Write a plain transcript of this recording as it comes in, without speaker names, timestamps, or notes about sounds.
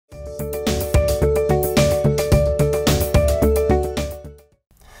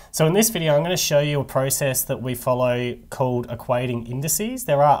So in this video, I'm going to show you a process that we follow called equating indices.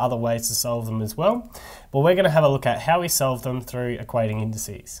 There are other ways to solve them as well, but we're going to have a look at how we solve them through equating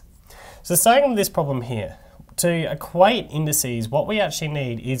indices. So starting with this problem here, to equate indices, what we actually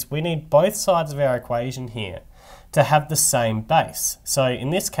need is we need both sides of our equation here to have the same base. So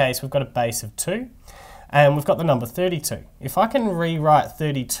in this case, we've got a base of 2 and we've got the number 32. If I can rewrite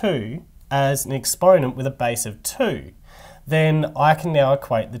 32 as an exponent with a base of 2, then I can now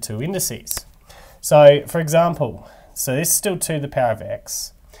equate the two indices. So for example, so this is still 2 to the power of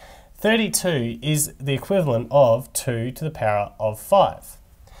x. 32 is the equivalent of 2 to the power of 5.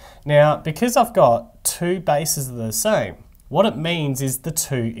 Now, because I've got two bases that are the same, what it means is the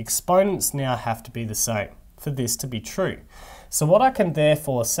two exponents now have to be the same for this to be true. So what I can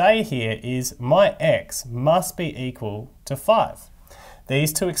therefore say here is my x must be equal to 5.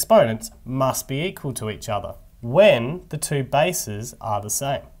 These two exponents must be equal to each other when the two bases are the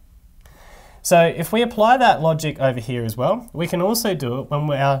same. So if we apply that logic over here as well, we can also do it when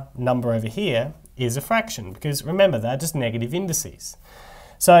our number over here is a fraction, because remember, they're just negative indices.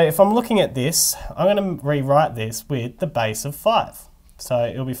 So if I'm looking at this, I'm going to rewrite this with the base of 5. So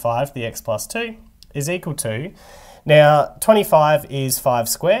it'll be 5 to the x plus 2 is equal to, now 25 is 5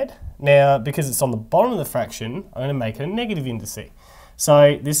 squared. Now because it's on the bottom of the fraction, I'm going to make it a negative indice.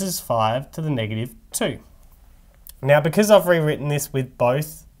 So this is 5 to the negative 2. Now because I've rewritten this with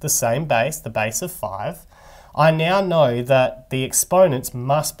both the same base, the base of 5, I now know that the exponents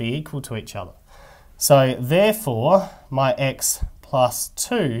must be equal to each other. So therefore my x plus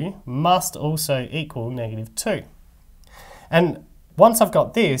 2 must also equal negative 2. And once I've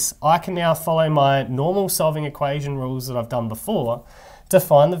got this, I can now follow my normal solving equation rules that I've done before to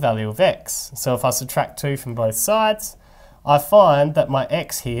find the value of x. So if I subtract 2 from both sides, I find that my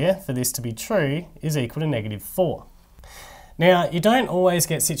x here, for this to be true, is equal to negative 4. Now, you don't always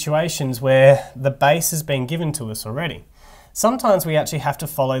get situations where the base has been given to us already. Sometimes we actually have to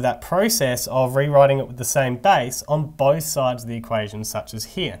follow that process of rewriting it with the same base on both sides of the equation, such as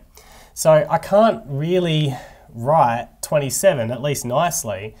here. So I can't really write 27, at least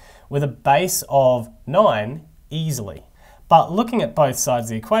nicely, with a base of 9 easily. But looking at both sides of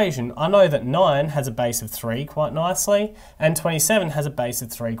the equation, I know that 9 has a base of 3 quite nicely, and 27 has a base of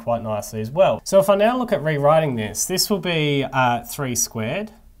 3 quite nicely as well. So if I now look at rewriting this, this will be 3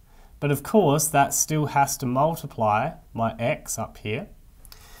 squared, but of course that still has to multiply my x up here.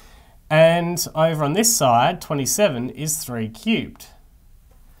 And over on this side, 27 is 3 cubed.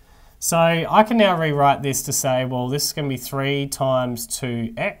 So I can now rewrite this to say, well, this is going to be 3 times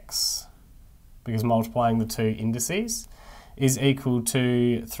 2x, because multiplying the two indices, is equal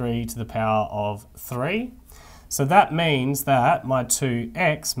to 3 to the power of 3. So that means that my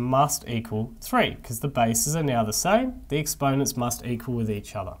 2x must equal 3, because the bases are now the same. The exponents must equal with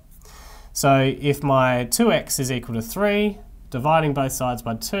each other. So if my 2x is equal to 3, dividing both sides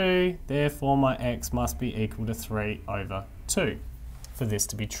by 2, therefore my x must be equal to 3 over 2 for this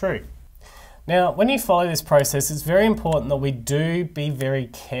to be true. Now, when you follow this process, it's very important that we do be very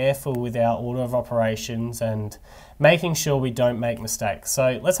careful with our order of operations and making sure we don't make mistakes.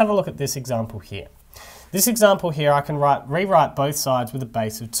 So let's have a look at this example here. This example here, I can rewrite both sides with a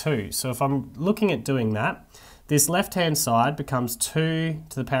base of 2. So if I'm looking at doing that, this left-hand side becomes 2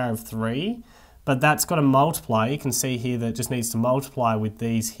 to the power of 3, but that's got to multiply. You can see here that it just needs to multiply with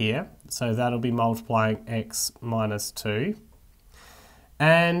these here. So that'll be multiplying x minus 2.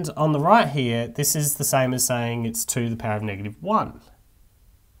 And on the right here, this is the same as saying it's 2 to the power of negative 1.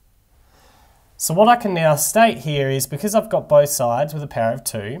 So what I can now state here is, because I've got both sides with a power of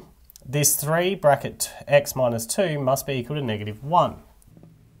 2, this 3 bracket x minus 2 must be equal to negative 1.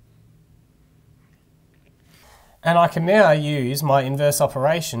 And I can now use my inverse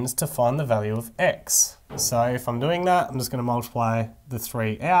operations to find the value of x. So if I'm doing that, I'm just going to multiply the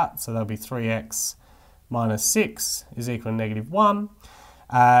 3 out. So that'll be 3x minus 6 is equal to negative 1.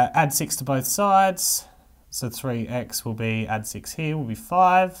 Add 6 to both sides, so 3x will be, add 6 here, will be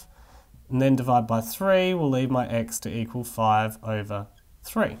 5, and then divide by 3 will leave my x to equal 5 over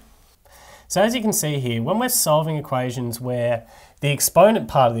 3. So as you can see here, when we're solving equations where the exponent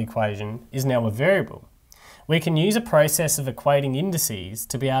part of the equation is now a variable, we can use a process of equating indices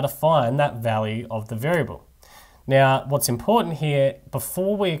to be able to find that value of the variable. Now, what's important here,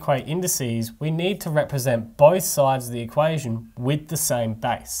 before we equate indices, we need to represent both sides of the equation with the same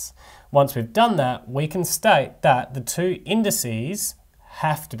base. Once we've done that, we can state that the two indices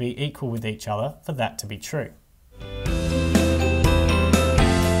have to be equal with each other for that to be true.